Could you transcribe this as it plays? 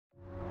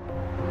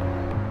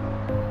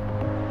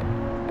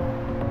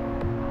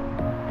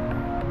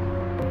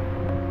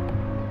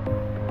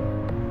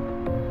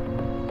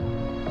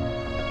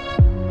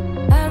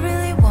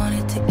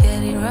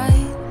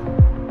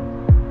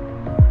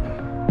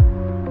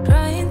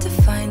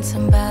find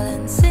some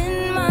balance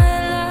in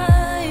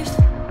my life,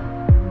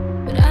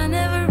 but I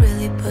never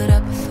really put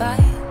up a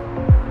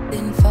fight.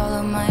 Didn't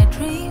follow my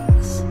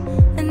dreams,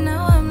 and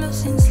now I'm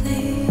losing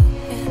sleep.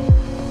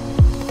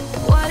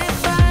 What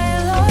if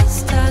I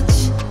lost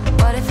touch?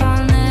 What if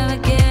I'll never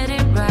get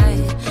it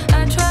right?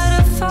 I try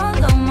to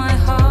follow my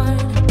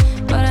heart,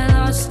 but I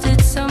lost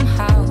it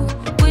somehow.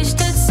 Wish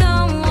that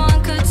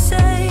someone could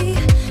say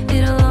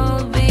it'll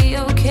all be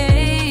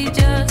okay.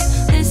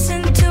 Just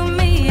listen to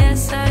me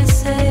as I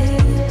say.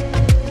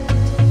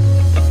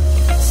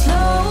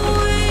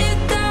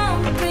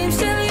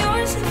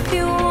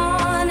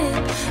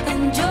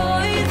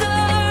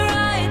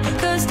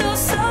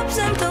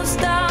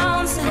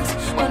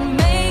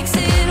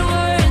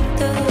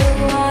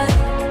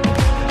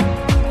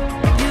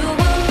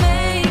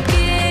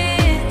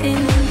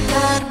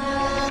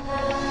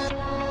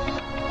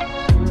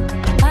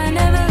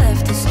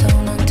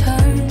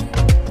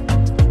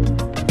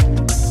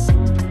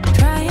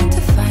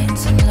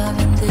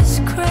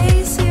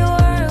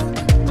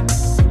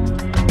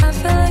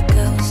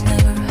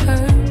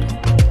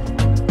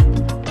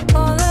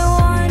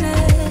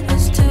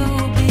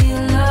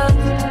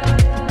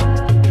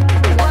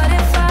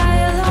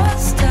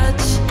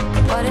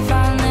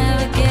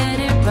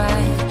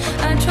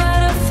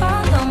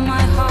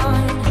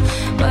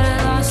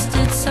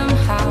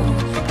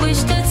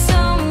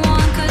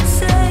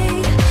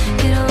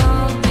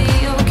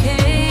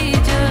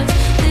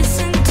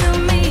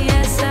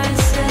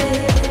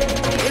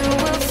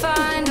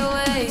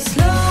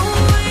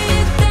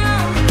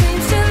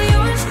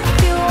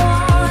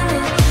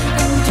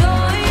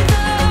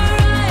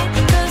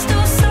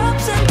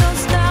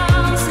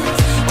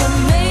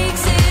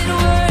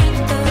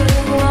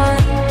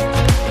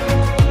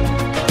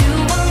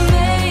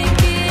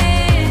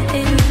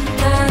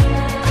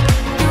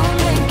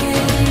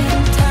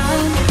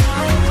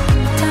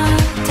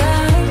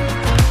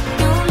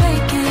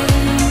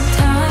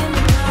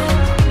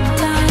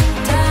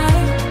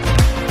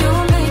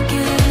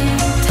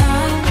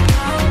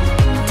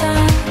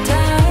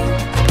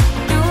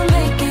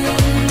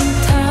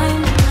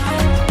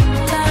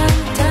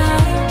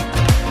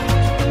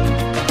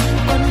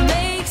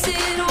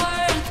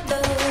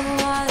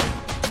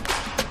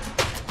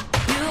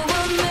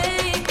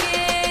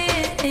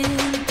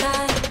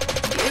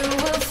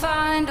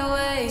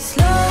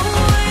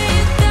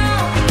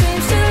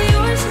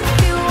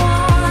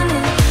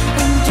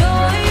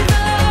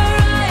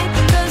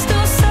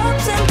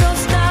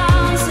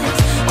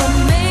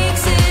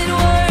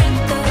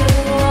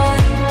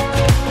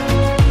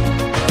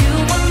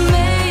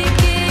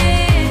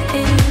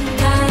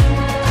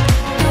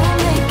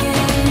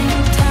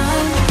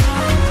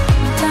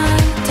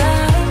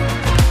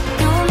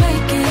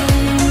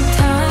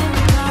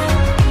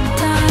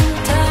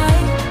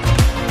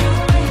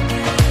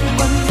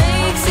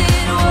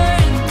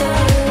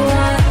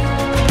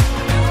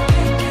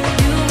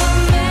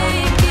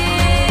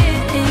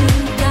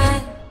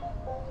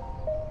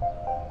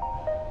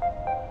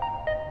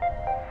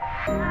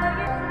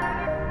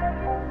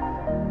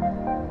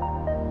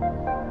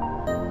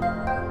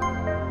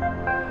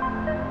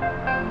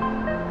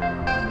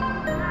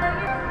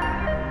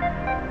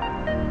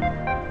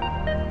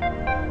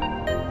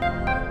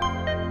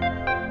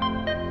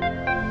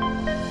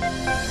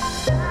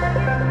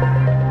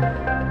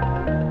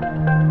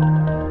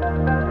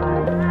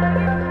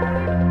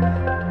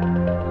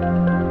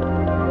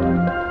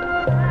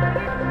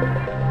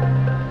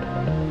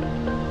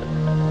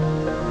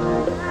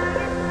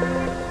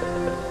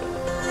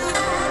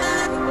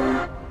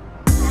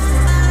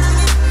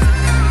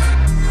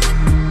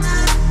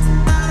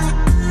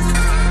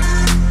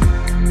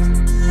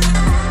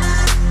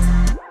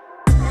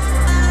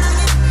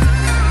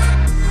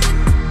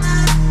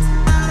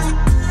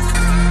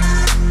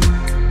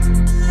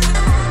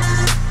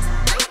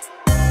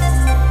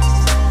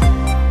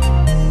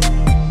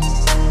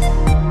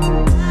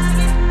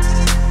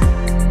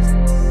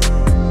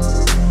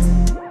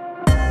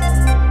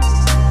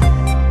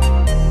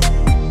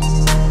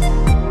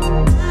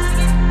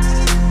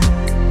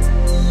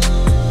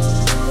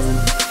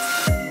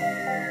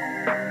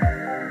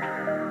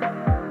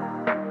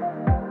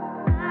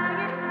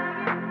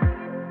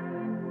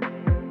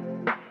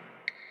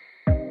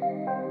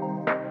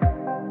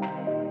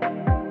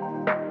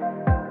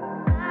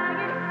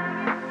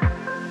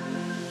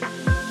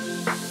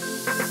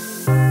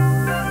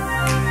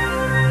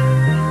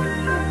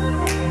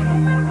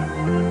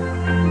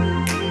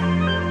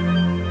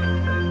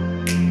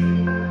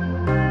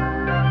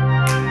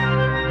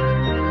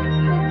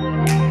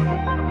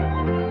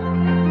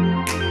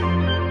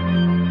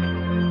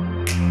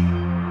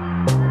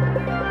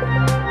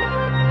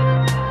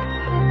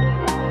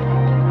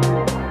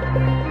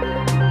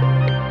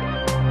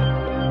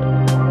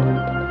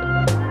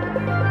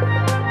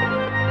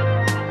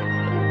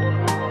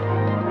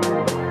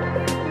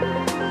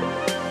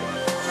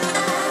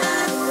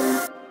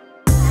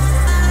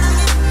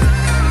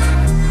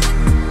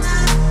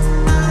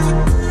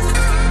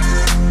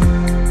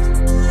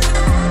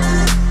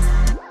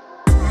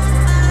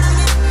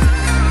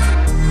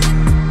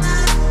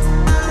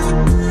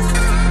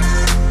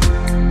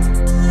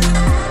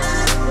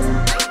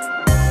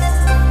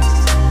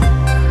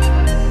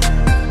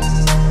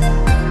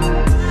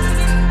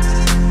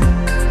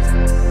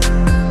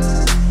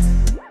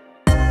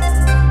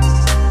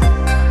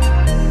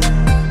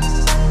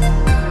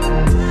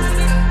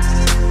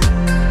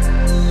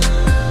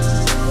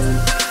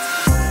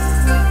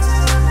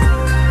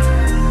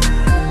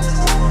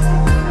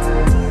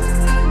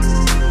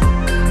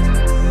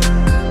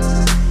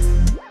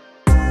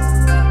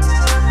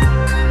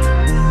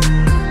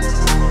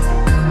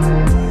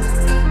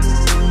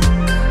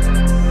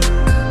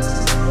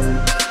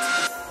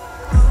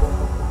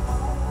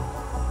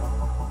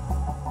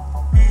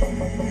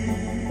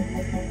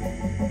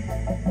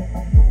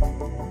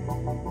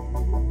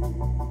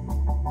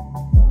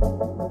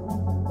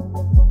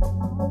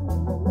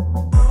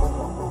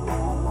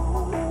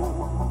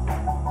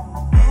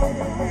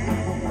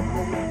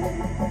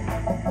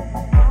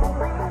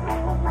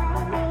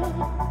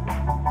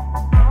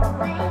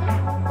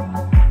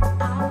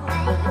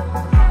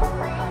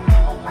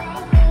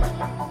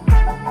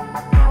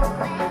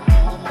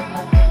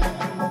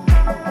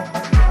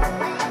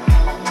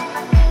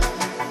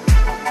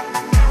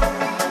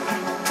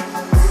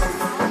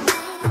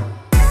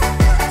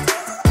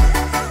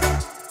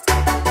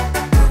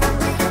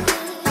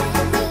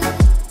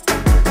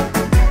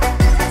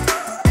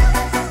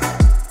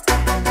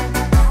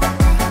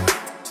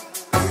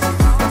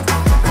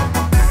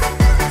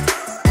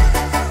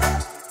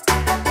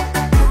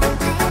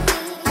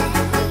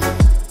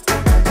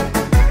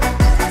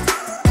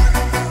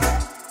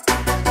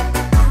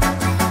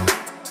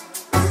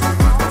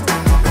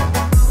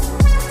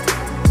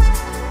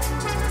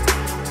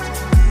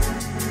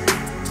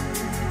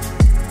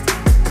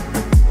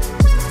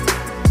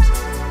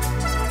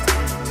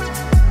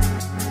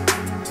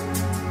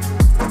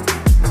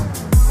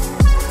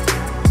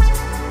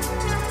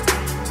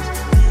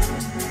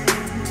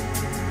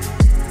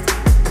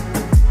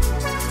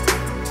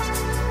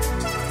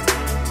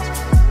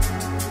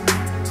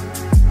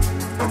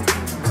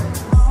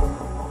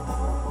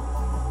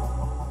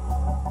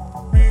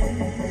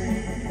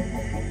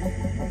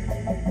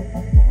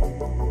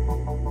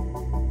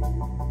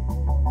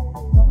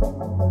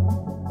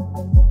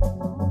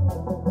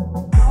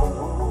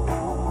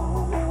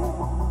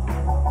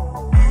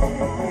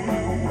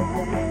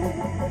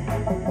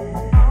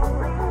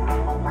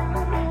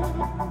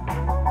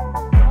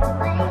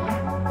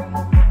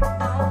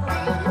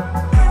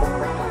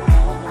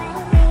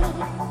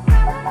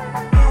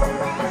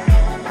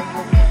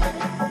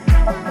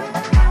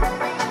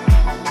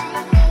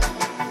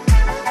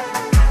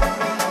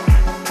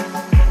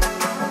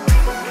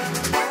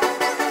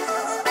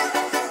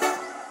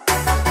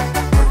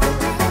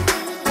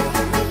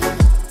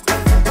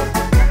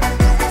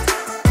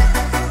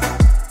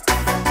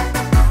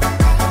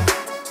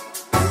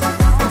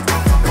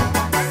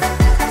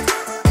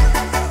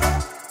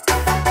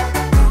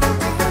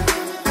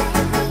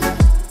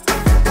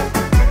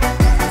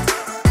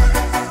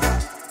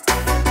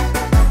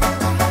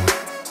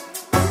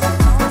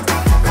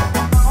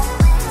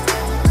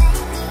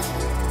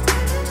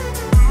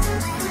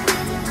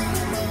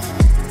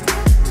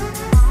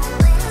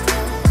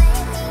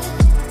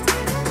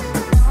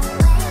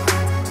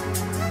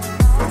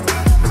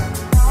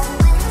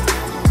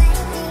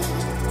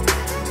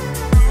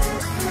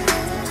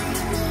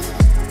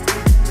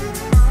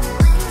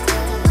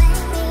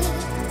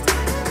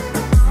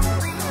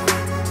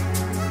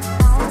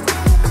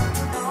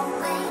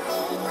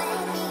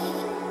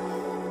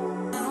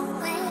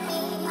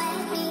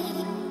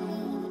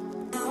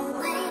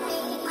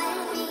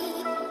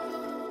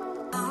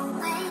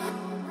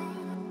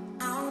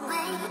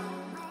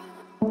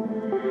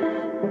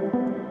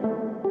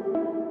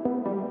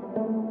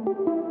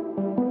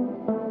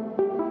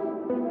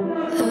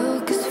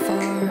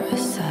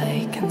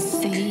 can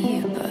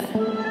see, but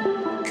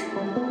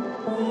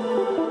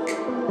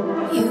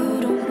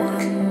you don't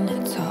want to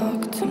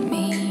talk to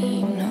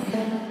me, no.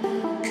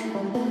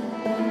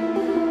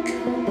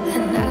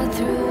 And not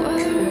through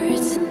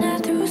words,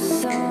 not through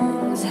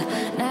songs,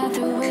 not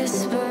through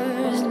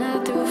whispers,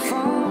 not through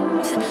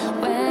phones.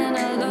 When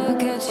I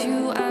look at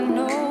you, I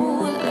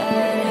know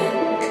that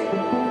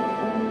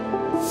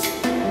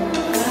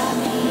got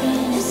me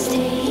in a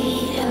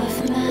state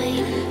of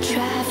mind,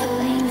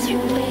 traveling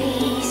through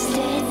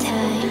wasted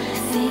time.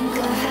 Think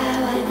of how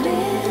I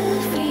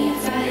will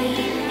rewrite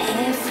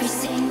every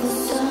single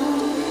song.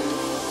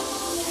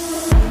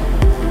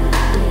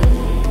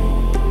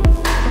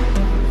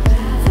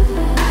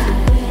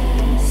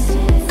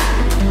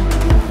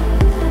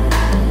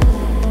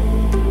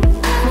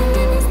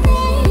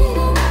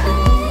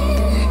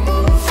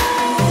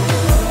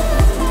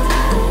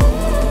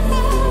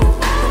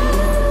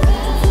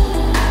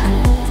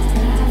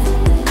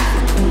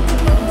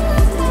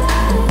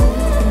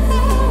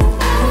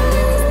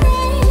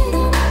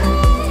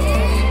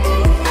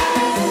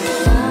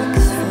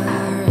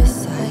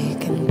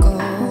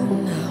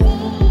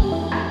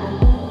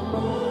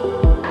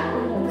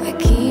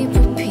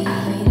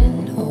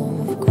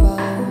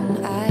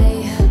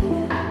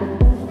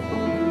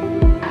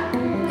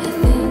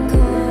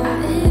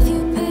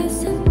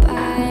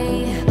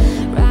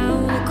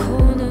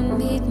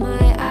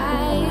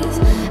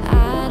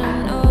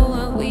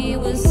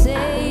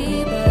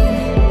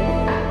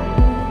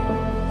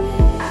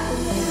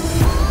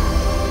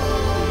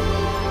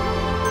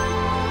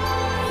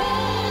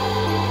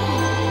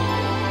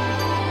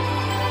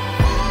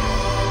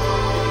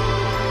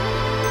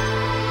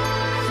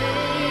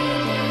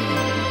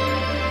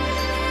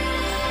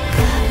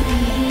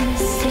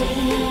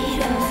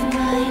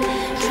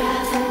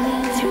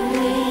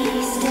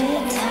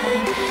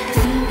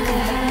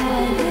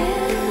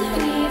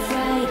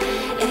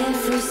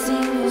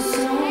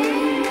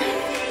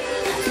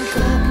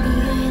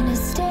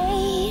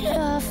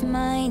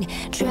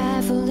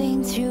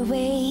 Traveling through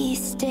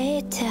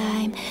wasted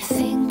time.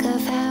 Think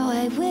of how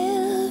I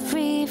will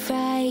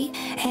rewrite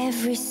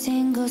every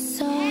single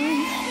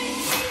song.